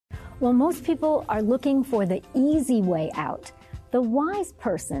Well, most people are looking for the easy way out. The wise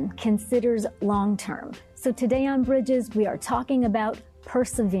person considers long-term. So today on Bridges, we are talking about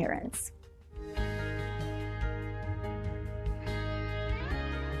perseverance.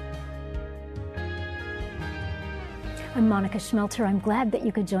 I'm Monica Schmelter. I'm glad that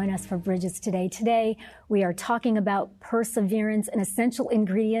you could join us for Bridges today. Today, we are talking about perseverance, an essential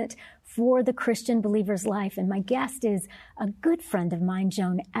ingredient for the Christian believer's life. And my guest is a good friend of mine,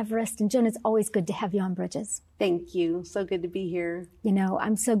 Joan Everest. And Joan, it's always good to have you on Bridges. Thank you. So good to be here. You know,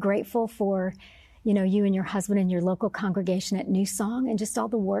 I'm so grateful for, you and your husband and your local congregation at New Song and just all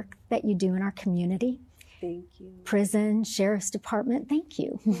the work that you do in our community. Thank you. Prison, Sheriff's Department, thank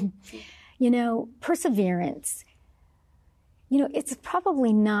you. Perseverance. It's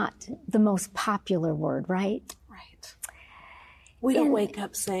probably not the most popular word, right? Right. We don't wake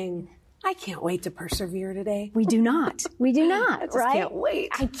up saying, I can't wait to persevere today. We do not. We do not, I just right? can't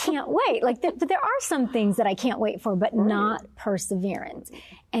wait. I can't wait. But there are some things that I can't wait for, but not perseverance.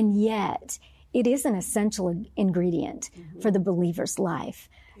 And yet, it is an essential ingredient for the believer's life.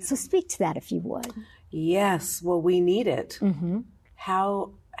 Yeah. So speak to that if you would. Yes. Well, we need it. Mm-hmm.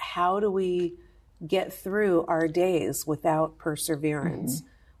 How do we get through our days without perseverance? Mm-hmm.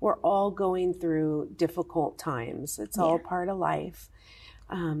 We're all going through difficult times. It's all part of life.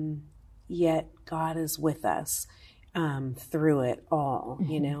 Yet God is with us through it all,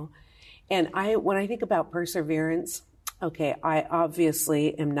 And when I think about perseverance, I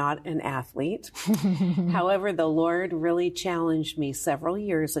obviously am not an athlete. However, the Lord really challenged me several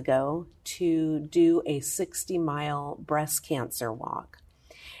years ago to do a 60-mile breast cancer walk.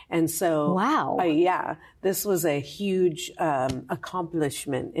 And so, wow. This was a huge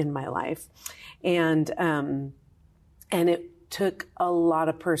accomplishment in my life. And it took a lot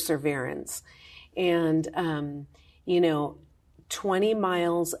of perseverance. And, 20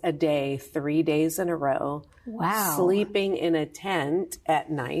 miles a day, 3 days in a row. Wow. Sleeping in a tent at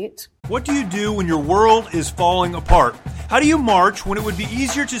night. What do you do when your world is falling apart? How do you march when it would be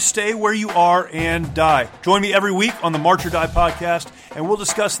easier to stay where you are and die? Join me every week on the March or Die podcast, and we'll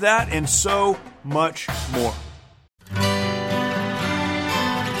discuss that and so much more.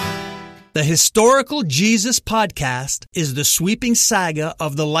 The Historical Jesus Podcast is the sweeping saga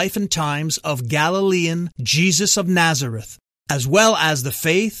of the life and times of Galilean Jesus of Nazareth, as well as the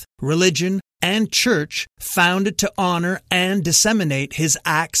faith, religion, and church founded to honor and disseminate his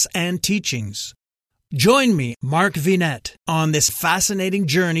acts and teachings. Join me, Mark Vinette, on this fascinating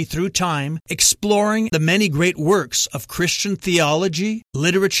journey through time, exploring the many great works of Christian theology,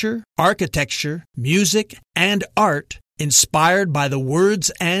 literature, architecture, music, and art inspired by the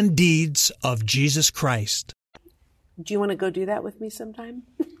words and deeds of Jesus Christ. Do you want to go do that with me sometime?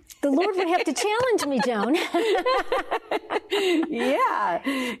 The Lord would have to challenge me, Joan. Yeah.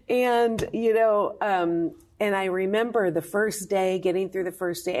 And, and I remember the first day, getting through the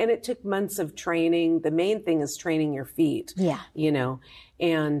first day, and it took months of training. The main thing is training your feet. Yeah.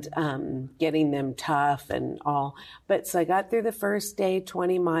 And getting them tough and all. But so I got through the first day,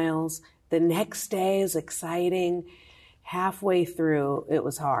 20 miles. The next day is exciting. Halfway through, it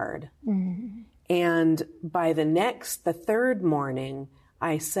was hard. Mm-hmm. And by the third morning,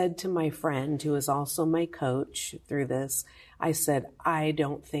 I said to my friend, who is also my coach through this, I said, I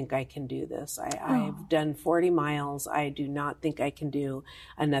don't think I can do this. I've done 40 miles. I do not think I can do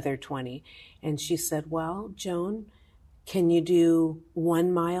another 20. And she said, well, Joan, can you do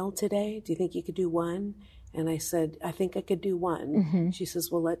 1 mile today? Do you think you could do one? And I said, I think I could do one. Mm-hmm. She says,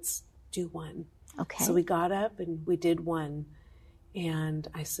 well, let's do one. Okay. So we got up and we did one. And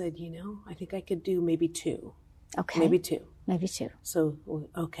I said, I think I could do maybe two. Okay. Maybe two. Maybe two. So,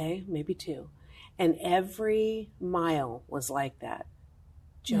 okay, maybe two. And every mile was like that.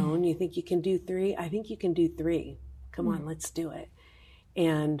 Joan, you think you can do 3? I think you can do 3. Come on, let's do it.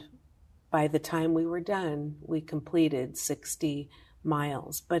 And by the time we were done, we completed 60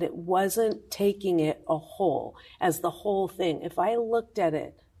 miles. But it wasn't taking it as the whole thing. If I looked at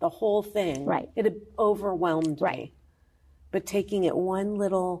it, the whole thing, right, it had overwhelmed right, me. But taking it one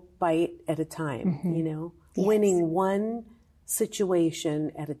little bite at a time, Yes. winning one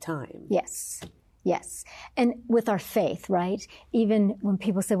situation at a time. Yes. Yes. And with our faith, right? Even when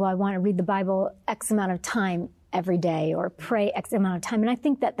people say, well, I want to read the Bible X amount of time every day or pray X amount of time. And I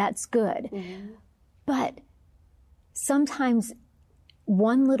think that that's good. Mm-hmm. But sometimes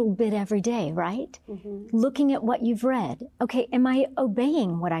one little bit every day, right? Mm-hmm. Looking at what you've read. Okay, am I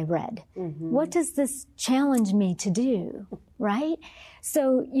obeying what I read? Mm-hmm. What does this challenge me to do, right?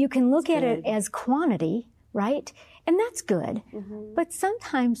 So you can look at it as quantity, right? And that's good. Mm-hmm. But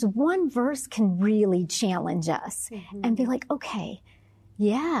sometimes one verse can really challenge us and be like, okay,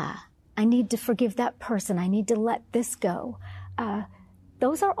 yeah, I need to forgive that person. I need to let this go.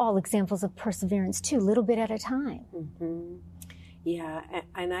 Those are all examples of perseverance too, a little bit at a time. Mm-hmm. Yeah,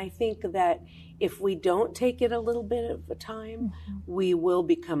 and I think that if we don't take it a little bit of a time, we will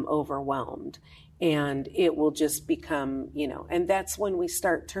become overwhelmed, and it will just become, and that's when we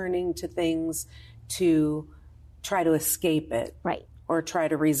start turning to things to try to escape it. Right. Or try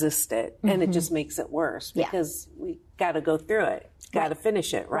to resist it. And it just makes it worse because we got to go through it, got to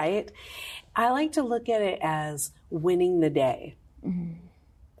finish it, right? I like to look at it as winning the day.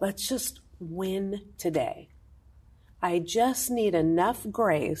 Let's just win today. I just need enough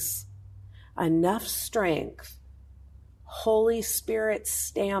grace, enough strength, Holy Spirit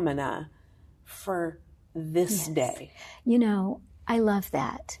stamina for this day. I love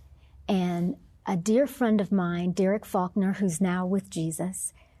that. And a dear friend of mine, Derek Faulkner, who's now with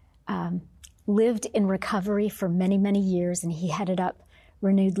Jesus, lived in recovery for many, many years, and he headed up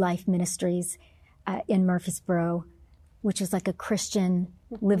Renewed Life Ministries in Murfreesboro, which is like a Christian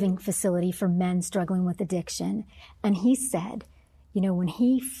living facility for men struggling with addiction. And he said, when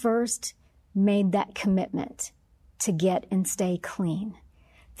he first made that commitment to get and stay clean,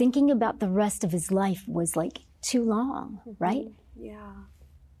 thinking about the rest of his life was like too long, right? Yeah.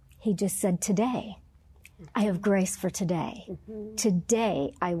 He just said, today, I have grace for today.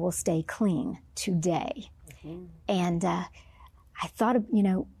 Today, I will stay clean. Today. And I thought,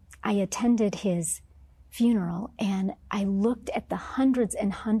 I attended his funeral, and I looked at the hundreds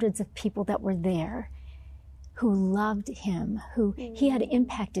and hundreds of people that were there who loved him, who he had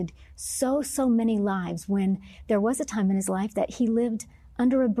impacted so many lives, when there was a time in his life that he lived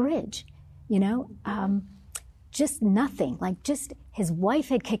under a bridge, just nothing, just his wife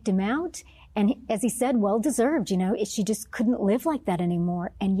had kicked him out. And as he said, well-deserved, she just couldn't live like that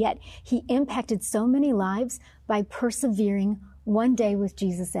anymore. And yet he impacted so many lives by persevering one day with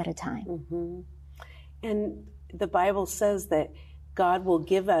Jesus at a time. And the Bible says that God will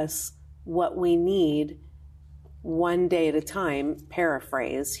give us what we need one day at a time,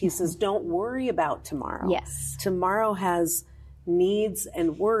 paraphrase. He says, don't worry about tomorrow. Yes. Tomorrow has needs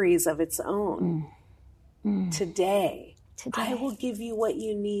and worries of its own. Today, I will give you what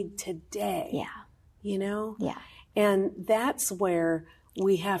you need today. Yeah. Yeah. And that's where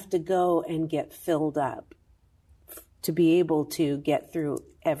we have to go and get filled up to be able to get through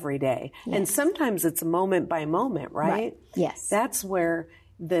every day. Yes. And sometimes it's moment by moment, right? Yes. That's where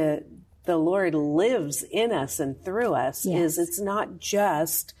the Lord lives in us and through us. Yes. It's not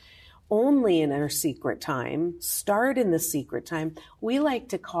just only in our secret time. Start in the secret time. We like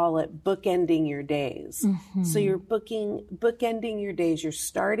to call it bookending your days. So you're bookending your days. You're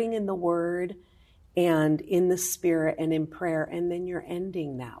starting in the Word and in the Spirit and in prayer, and then you're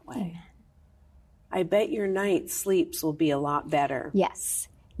ending that way. Amen. I bet your night sleeps will be a lot better. Yes,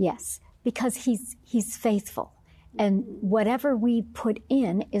 because he's faithful. And whatever we put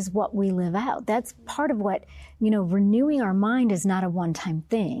in is what we live out. That's part of what, renewing our mind is not a one-time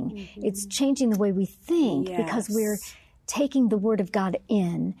thing. It's changing the way we think, because we're taking the Word of God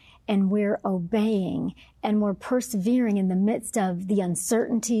in, and we're obeying, and we're persevering in the midst of the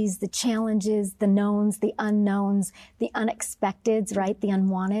uncertainties, the challenges, the knowns, the unknowns, the unexpecteds, right? The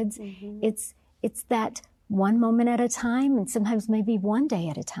unwanteds. It's that one moment at a time, and sometimes maybe one day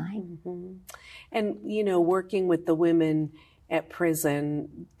at a time. And, working with the women at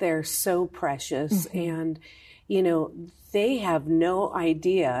prison, they're so precious. And, they have no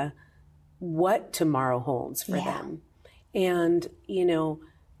idea what tomorrow holds for them. And,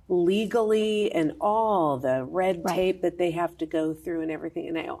 legally and all the red tape that they have to go through and everything.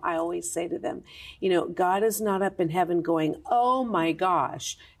 And I always say to them, God is not up in heaven going, oh my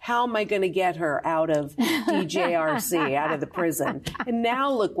gosh, how am I going to get her out of DJRC, out of the prison? And now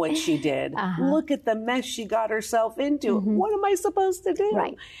look what she did. Look at the mess she got herself into. What am I supposed to do?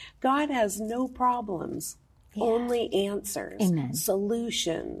 Right. God has no problems, only answers,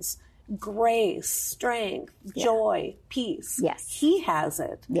 solutions, grace, strength, joy, peace. Yes. He has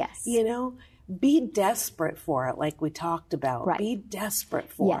it. Yes. Be desperate for it, like we talked about. Right. Be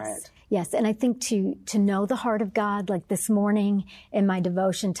desperate for it. Yes. And I think to know the heart of God, like this morning in my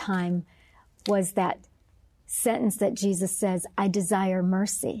devotion time, was that sentence that Jesus says, I desire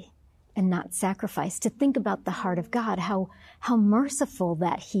mercy and not sacrifice. To think about the heart of God, how merciful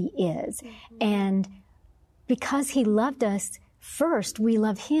that He is. And because He loved us first, we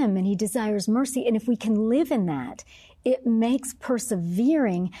love Him, and He desires mercy. And if we can live in that, it makes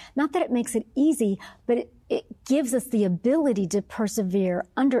persevering, not that it makes it easy, but it gives us the ability to persevere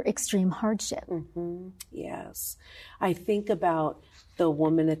under extreme hardship. Yes. I think about the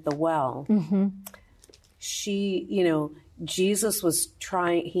woman at the well. She, Jesus was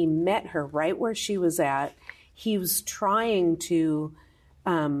trying, he met her right where she was at. He was trying to,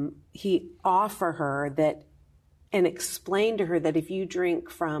 he offer her that and explain to her that if you drink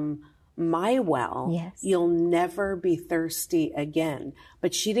from my well, yes, you'll never be thirsty again.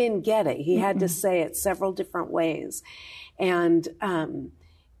 But she didn't get it. He had to say it several different ways. And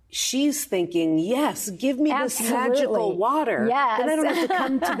she's thinking, yes, give me this magical water. Yes. Then I don't have to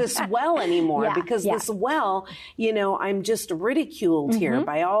come to this well anymore because yeah. this well, you know, I'm just ridiculed here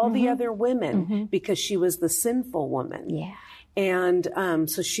by all the other women because she was the sinful woman. Yeah. And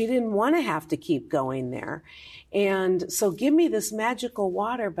so she didn't want to have to keep going there. And so give me this magical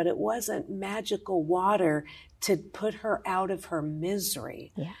water, but it wasn't magical water to put her out of her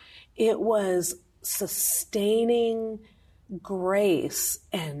misery. Yeah. It was sustaining grace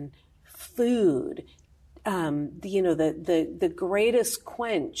and food, you know, the greatest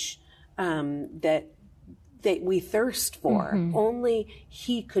quench that we thirst for. Only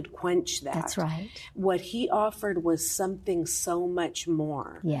he could quench that. That's right. What he offered was something so much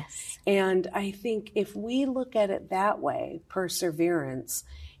more. Yes. And I think if we look at it that way, perseverance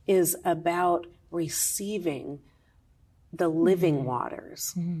is about receiving the living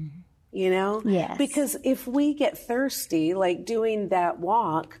waters. You know? Yes. Because if we get thirsty, like doing that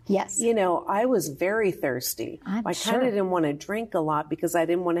walk, yes, you know, I was very thirsty. I kind of didn't want to drink a lot because I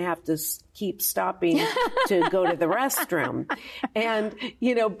didn't want to have to keep stopping to go to the restroom. And,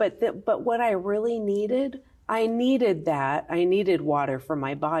 you know, but what I really needed, I needed that. I needed water for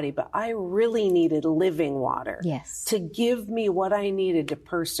my body, but I really needed living water. Yes. To give me what I needed to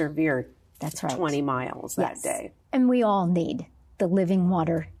persevere. That's right. 20 miles that day. And we all need the living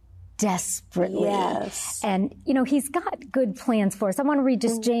water desperately. Yes. And, you know, he's got good plans for us. I want to read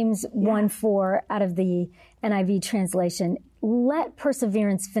just James 1:4 out of the NIV translation. Let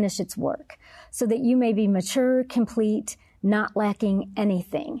perseverance finish its work so that you may be mature, complete, not lacking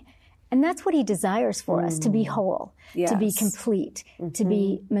anything. And that's what he desires for us, to be whole, to be complete, to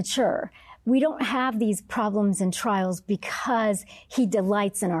be mature. We don't have these problems and trials because he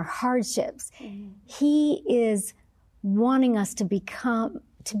delights in our hardships. He is wanting us to become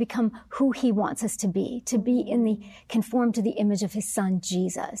who he wants us to be conformed to the image of his son,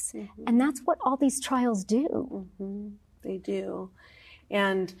 Jesus. And that's what all these trials do. They do.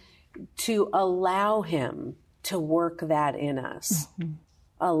 And to allow him to work that in us,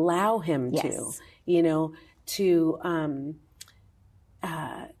 allow him to, you know, to,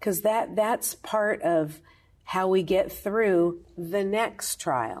 because that's part of how we get through the next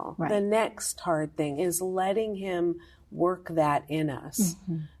trial. Right. The next hard thing is letting him work that in us,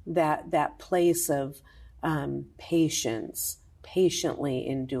 that place of patience, patiently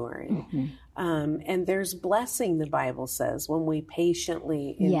enduring. And there's blessing, the Bible says, when we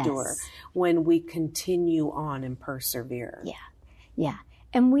patiently endure, when we continue on and persevere. Yeah, yeah.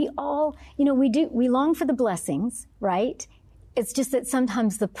 And we all, you know, we long for the blessings, right? It's just that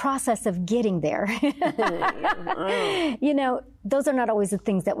sometimes the process of getting there, you know, those are not always the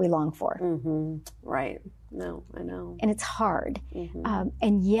things that we long for. Right. No, I know. And it's hard.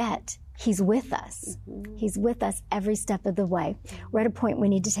 And yet he's with us. He's with us every step of the way. We're at a point we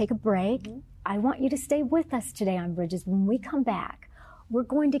need to take a break. I want you to stay with us today on Bridges. When we come back, we're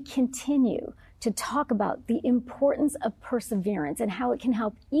going to continue to talk about the importance of perseverance and how it can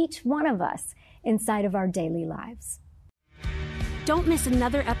help each one of us inside of our daily lives. Don't miss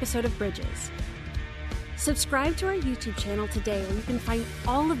another episode of Bridges. Subscribe to our YouTube channel today where you can find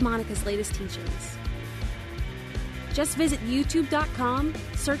all of Monica's latest teachings. Just visit youtube.com,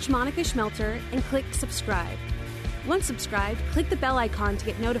 search Monica Schmelter, and click subscribe. Once subscribed, click the bell icon to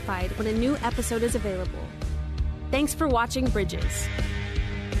get notified when a new episode is available. Thanks for watching Bridges.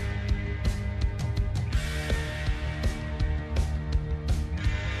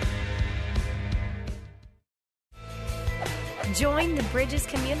 Join the Bridges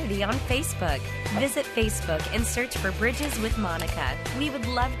community on Facebook. Visit Facebook and search for Bridges with Monica. We would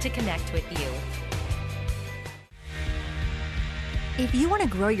love to connect with you. If you want to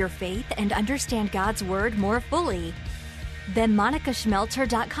grow your faith and understand God's Word more fully, then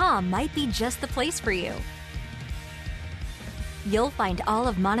MonicaSchmelter.com might be just the place for you. You'll find all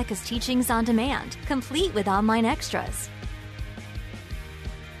of Monica's teachings on demand, complete with online extras.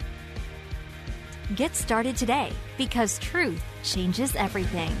 Get started today, because truth changes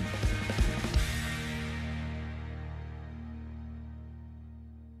everything.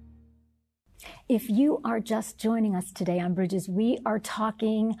 If you are just joining us today on Bridges, we are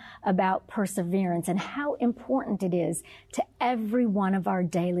talking about perseverance and how important it is to every one of our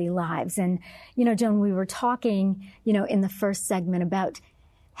daily lives. And, you know, Joan, we were talking, you know, in the first segment about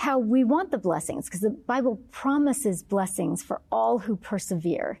how we want the blessings, because the Bible promises blessings for all who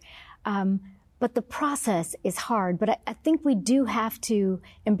persevere. But the process is hard. But I think we do have to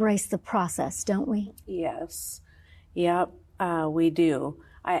embrace the process, don't we? Yes. Yep, we do.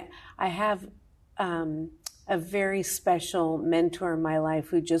 I have a very special mentor in my life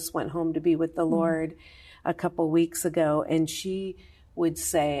who just went home to be with the Lord a couple weeks ago, and she would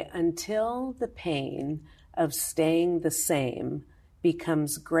say, until the pain of staying the same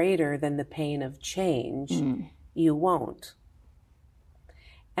becomes greater than the pain of change, you won't.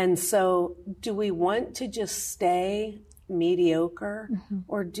 And so do we want to just stay mediocre,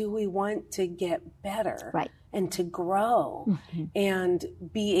 or do we want to get better and to grow and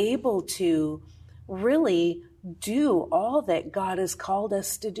be able to really do all that God has called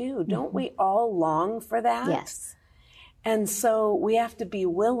us to do? Don't we all long for that? Yes. And so we have to be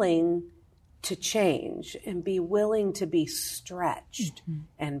willing to change and be willing to be stretched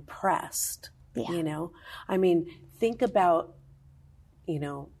and pressed. Yeah. You know, I mean, think about, you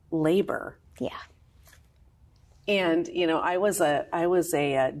know, labor. Yeah. And, you know, I was a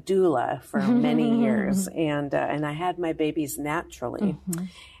doula for many years, and I had my babies naturally.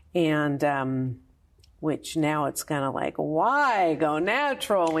 And, which now it's kind of like, why go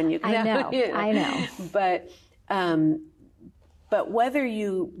natural when you can? I know. But whether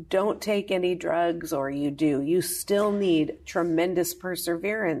you don't take any drugs or you do, you still need tremendous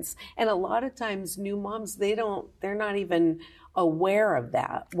perseverance. And a lot of times new moms, they're not even aware of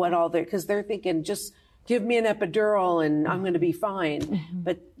that, because they're thinking, just give me an epidural and I'm going to be fine.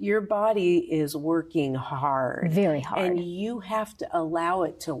 But your body is working hard. Very hard. And you have to allow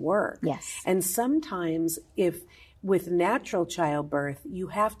it to work. Yes. And sometimes with natural childbirth, you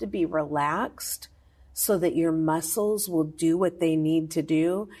have to be relaxed so that your muscles will do what they need to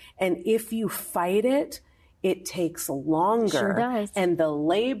do. And if you fight it, it takes longer. Sure does. And the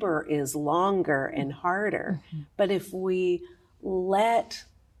labor is longer and harder. But if we let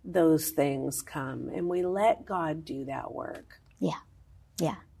those things come and we let God do that work. Yeah.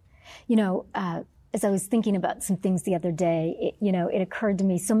 Yeah. You know, as I was thinking about some things the other day, it occurred to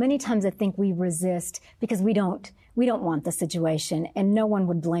me, so many times I think we resist because we don't want the situation, and no one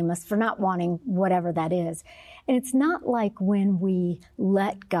would blame us for not wanting whatever that is. And it's not like when we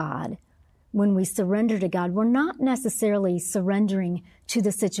let God, when we surrender to God, we're not necessarily surrendering to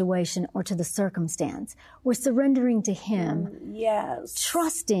the situation or to the circumstance. We're surrendering to Him. Yes.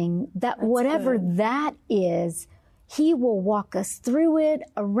 Trusting that whatever that is, He will walk us through it,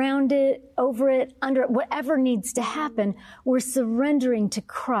 around it, over it, under it, whatever needs to happen. We're surrendering to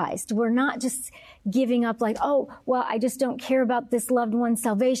Christ. We're not just giving up like, oh, well, I just don't care about this loved one's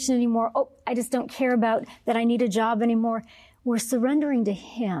salvation anymore. Oh, I just don't care about that I need a job anymore. We're surrendering to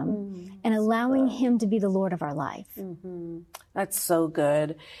Him and allowing Him to be the Lord of our life. That's so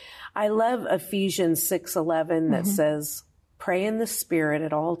good. I love Ephesians 6:11 that says, pray in the Spirit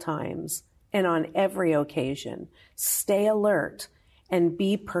at all times and on every occasion. Stay alert and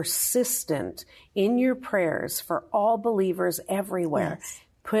be persistent in your prayers for all believers everywhere. Yes.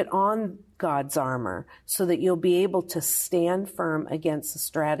 Put on God's armor so that you'll be able to stand firm against the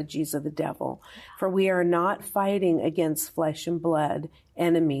strategies of the devil. For we are not fighting against flesh and blood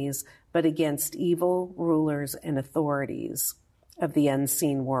enemies, but against evil rulers and authorities of the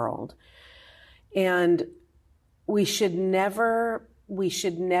unseen world. And we should never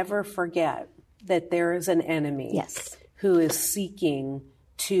forget that there is an enemy who is seeking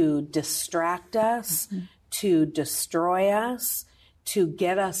to distract us, to destroy us, to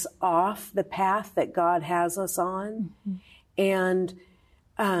get us off the path that God has us on. And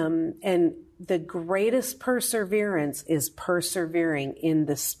the greatest perseverance is persevering in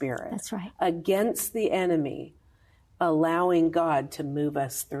the Spirit. That's right. Against the enemy, allowing God to move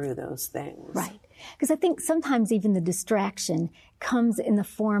us through those things. Right. Because I think sometimes even the distraction comes in the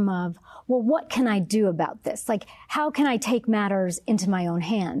form of, well, what can I do about this? Like, how can I take matters into my own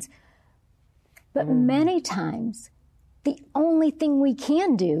hands? But many times, the only thing we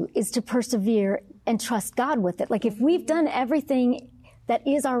can do is to persevere and trust God with it. Like, if we've done everything that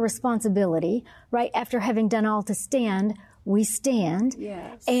is our responsibility, right, after having done all to stand, we stand.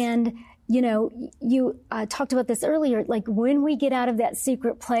 Yes. And you talked about this earlier, like when we get out of that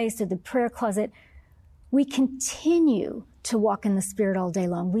secret place or the prayer closet, we continue to walk in the Spirit all day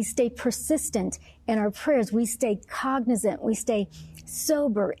long. We stay persistent in our prayers. We stay cognizant. We stay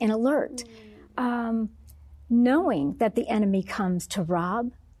sober and alert, knowing that the enemy comes to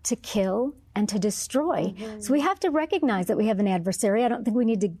rob, to kill, and to destroy. So we have to recognize that we have an adversary. I don't think we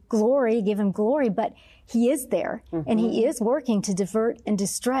need to give him glory, but he is there, and he is working to divert and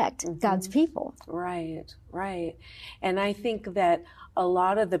distract God's people. Right, right. And I think that a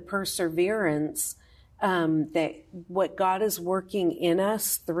lot of the perseverance that what God is working in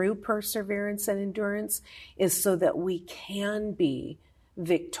us through perseverance and endurance is so that we can be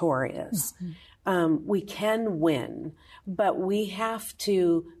victorious. We can win, but we have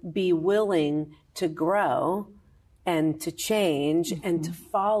to be willing to grow and to change and to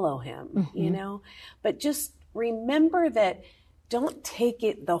follow him, you know? But just remember that don't take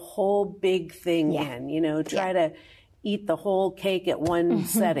it the whole big thing in, you know, try to eat the whole cake at one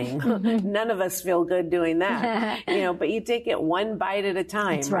setting. None of us feel good doing that, you know, but you take it one bite at a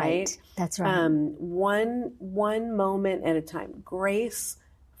time, That's right? That's right. One moment at a time. Grace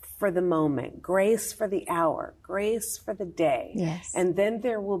for the moment, grace for the hour, grace for the day. Yes. And then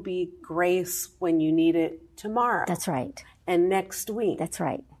there will be grace when you need it tomorrow. That's right. And next week. That's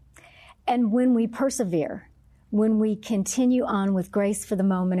right. And when we persevere, when we continue on with grace for the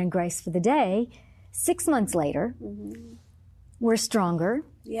moment and grace for the day, 6 months later, we're stronger.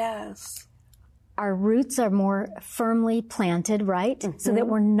 Yes. Our roots are more firmly planted, right? So that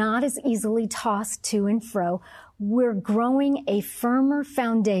we're not as easily tossed to and fro. We're growing a firmer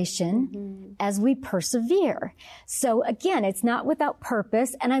foundation as we persevere. So again, it's not without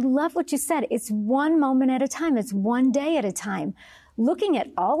purpose. And I love what you said. It's one moment at a time. It's one day at a time. Looking at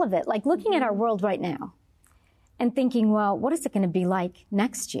all of it, like looking at our world right now and thinking, well, what is it going to be like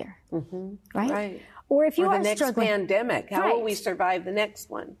next year? Right? Or if you or are the next struggling, pandemic, how will we survive the next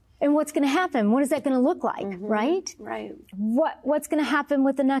one? And what's going to happen? What is that going to look like? Right? Right. What's going to happen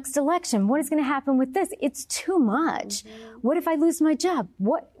with the next election? What is going to happen with this? It's too much. What if I lose my job?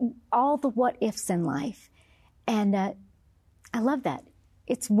 All the what ifs in life. And I love that.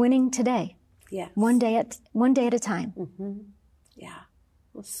 It's winning today. Yes. One day at a time. Yeah.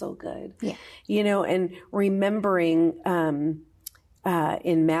 That's so good. Yeah. You know, and remembering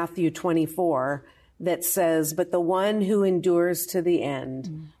in Matthew 24 that says, but the one who endures to the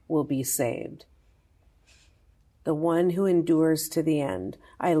end will be saved. The one who endures to the end.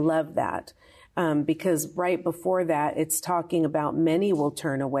 I love that. Because right before that, it's talking about many will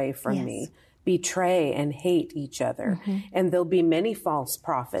turn away from me, betray and hate each other. And there'll be many false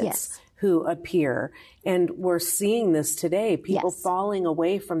prophets who appear. And we're seeing this today, people falling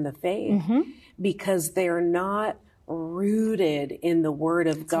away from the faith because they're not rooted in the Word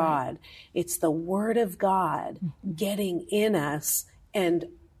of God. Right. It's the Word of God getting in us and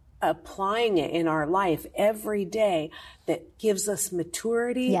applying it in our life every day that gives us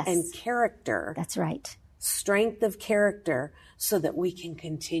maturity and character. That's right. Strength of character so that we can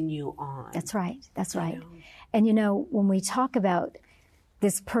continue on. That's right. That's right. And you know, when we talk about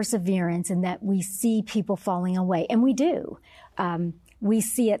this perseverance and that we see people falling away, and we do, we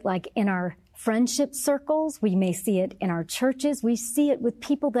see it like in our friendship circles. We may see it in our churches. We see it with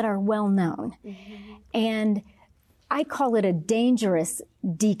people that are well known. And I call it a dangerous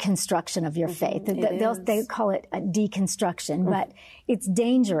deconstruction of your faith. They call it a deconstruction, but it's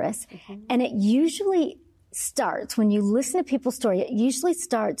dangerous. And it usually starts, when you listen to people's story, it usually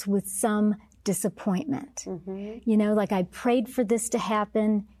starts with some disappointment. You know, like I prayed for this to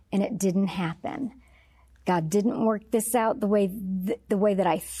happen and it didn't happen. God didn't work this out the way that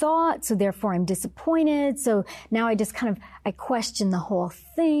I thought, so therefore I'm disappointed. So now I question the whole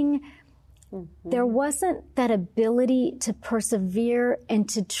thing. There wasn't that ability to persevere and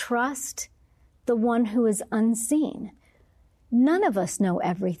to trust the one who is unseen. None of us know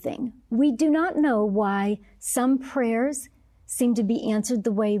everything. We do not know why some prayers seem to be answered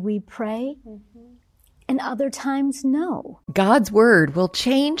the way we pray, and other times no. God's Word will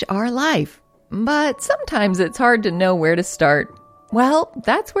change our life. But sometimes it's hard to know where to start. Well,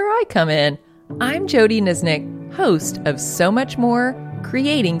 that's where I come in. I'm Jody Nisnik, host of So Much More,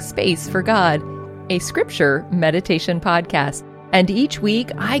 Creating Space for God, a scripture meditation podcast. And each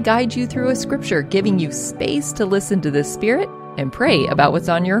week, I guide you through a scripture, giving you space to listen to the Spirit and pray about what's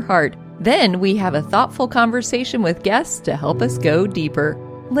on your heart. Then we have a thoughtful conversation with guests to help us go deeper.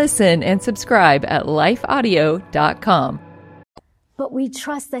 Listen and subscribe at lifeaudio.com. But we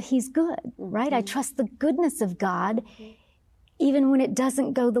trust that He's good, right? I trust the goodness of God, even when it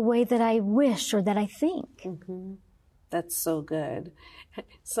doesn't go the way that I wish or that I think. That's so good.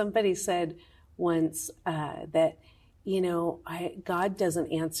 Somebody said once that, you know, God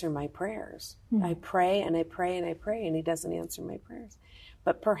doesn't answer my prayers. I pray and I pray and I pray and He doesn't answer my prayers.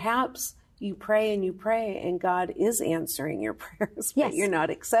 But perhaps you pray and God is answering your prayers, but you're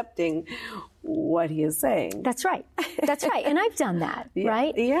not accepting what He is saying. That's right. That's right. And I've done that,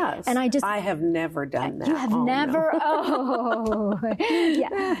 right? Yes. And I have never done that. You have never? No.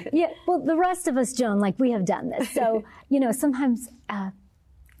 Yeah. Well, the rest of us, Joan, like we have done this. So, you know, sometimes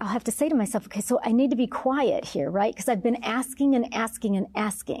I'll have to say to myself, okay, so I need to be quiet here, right? Because I've been asking and asking and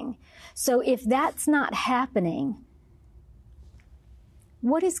asking. So if that's not happening,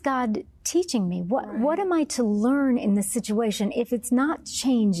 what is God teaching me? What am I to learn in this situation? If it's not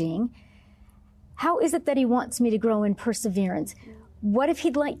changing, how is it that he wants me to grow in perseverance? What if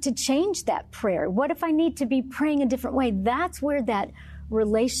he'd like to change that prayer? What if I need to be praying a different way? That's where that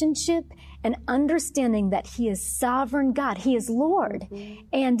relationship and understanding that he is sovereign God, he is Lord.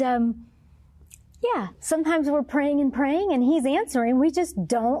 And sometimes we're praying and he's answering. We just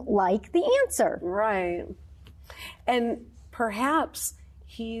don't like the answer. Right. And perhaps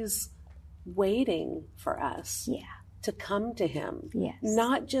he's waiting for us to come to him. Yes.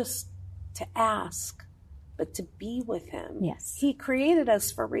 Not just to ask, but to be with him. Yes. He created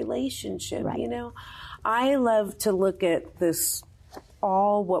us for relationship. Right. You know, I love to look at this,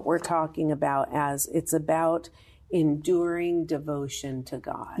 all what we're talking about, as it's about enduring devotion to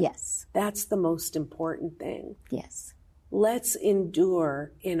God. Yes. That's the most important thing. Yes. Let's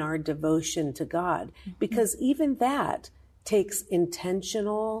endure in our devotion to God, because even that takes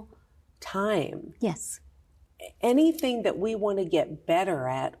intentional time. Yes. Anything that we want to get better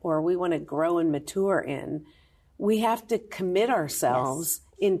at or we want to grow and mature in, we have to commit ourselves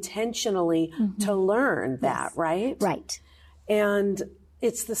intentionally to learn that, right? Right. And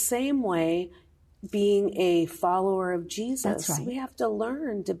it's the same way being a follower of Jesus. That's right. We have to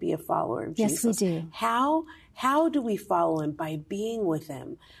learn to be a follower of Yes, Jesus. we do. How do we follow him? By being with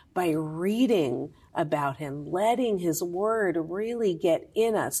him, by reading about him, letting his word really get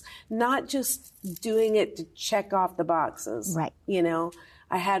in us, not just doing it to check off the boxes. Right. You know,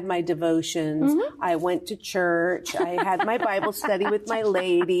 I had my devotions. I went to church. I had my Bible study with my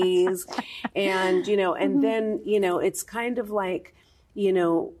ladies. And, you know, and then, you know, it's kind of like, you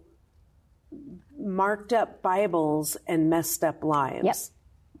know, marked up Bibles and messed up lives.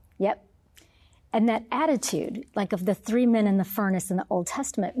 Yep. And that attitude, like of the 3 men in the furnace in the Old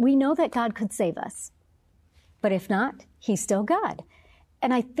Testament, we know that God could save us. But if not, he's still God.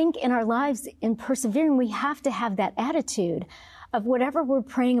 And I think in our lives, in persevering, we have to have that attitude of whatever we're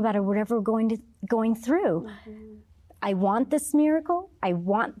praying about or whatever we're going through. I want this miracle. I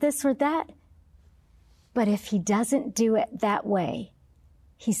want this or that. But if he doesn't do it that way,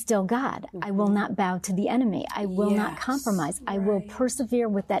 he's still God. I will not bow to the enemy. I will not compromise. I will persevere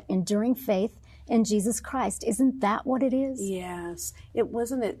with that enduring faith in Jesus Christ. Isn't that what it is? Yes.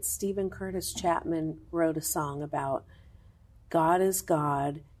 Wasn't it Stephen Curtis Chapman wrote a song about God is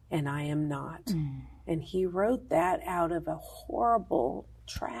God and I am not. And he wrote that out of a horrible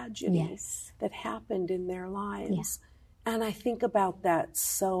tragedy that happened in their lives. And I think about that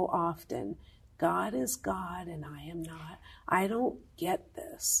so often. God is God and I am not. I don't get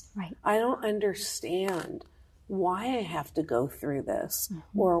this. Right. I don't understand why I have to go through this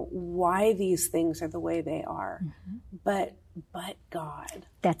or why these things are the way they are. But God.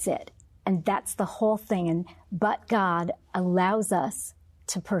 That's it. And that's the whole thing. And but God allows us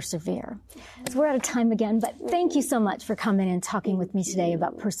to persevere. So we're out of time again, but thank you so much for coming and talking with me today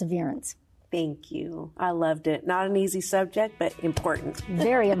about perseverance. Thank you. I loved it. Not an easy subject, but important.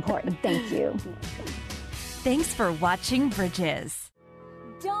 Very important. Thank you. Thanks for watching Bridges.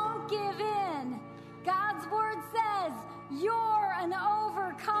 Don't give in. God's word says you're an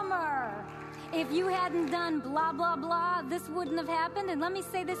overcomer. If you hadn't done blah, blah, blah, this wouldn't have happened. And let me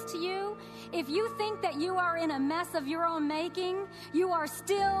say this to you. If you think that you are in a mess of your own making, you are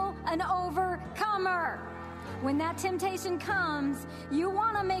still an overcomer. When that temptation comes, you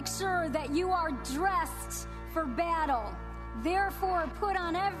want to make sure that you are dressed for battle. Therefore, put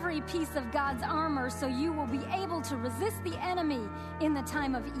on every piece of God's armor so you will be able to resist the enemy in the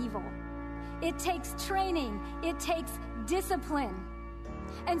time of evil. It takes training. It takes discipline.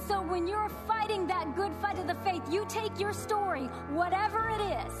 And so when you're fighting that good fight of the faith, you take your story, whatever it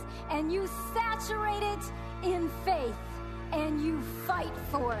is, and you saturate it in faith, and you fight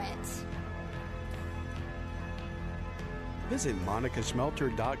for it. Visit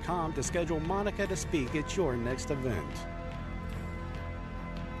MonicaSchmelter.com to schedule Monica to speak at your next event.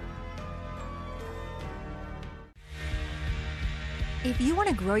 If you want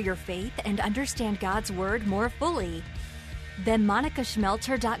to grow your faith and understand God's Word more fully, then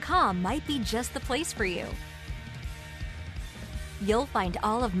MonicaSchmelter.com might be just the place for you. You'll find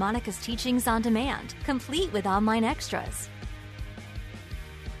all of Monica's teachings on demand, complete with online extras.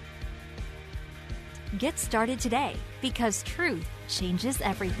 Get started today, because truth changes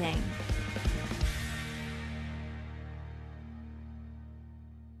everything.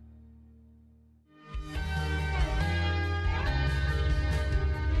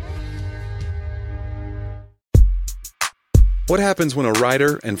 What happens when a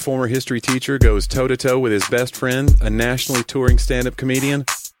writer and former history teacher goes toe-to-toe with his best friend, a nationally touring stand-up comedian?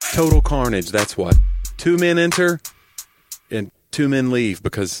 Total carnage, that's what. 2 men enter, and 2 men leave,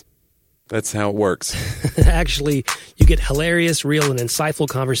 because that's how it works. Actually, you get hilarious, real, and insightful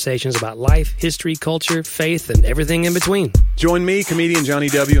conversations about life, history, culture, faith, and everything in between. Join me, comedian Johnny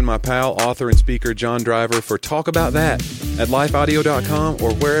W., and my pal, author and speaker John Driver for Talk About That at lifeaudio.com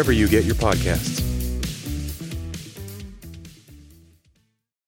or wherever you get your podcasts.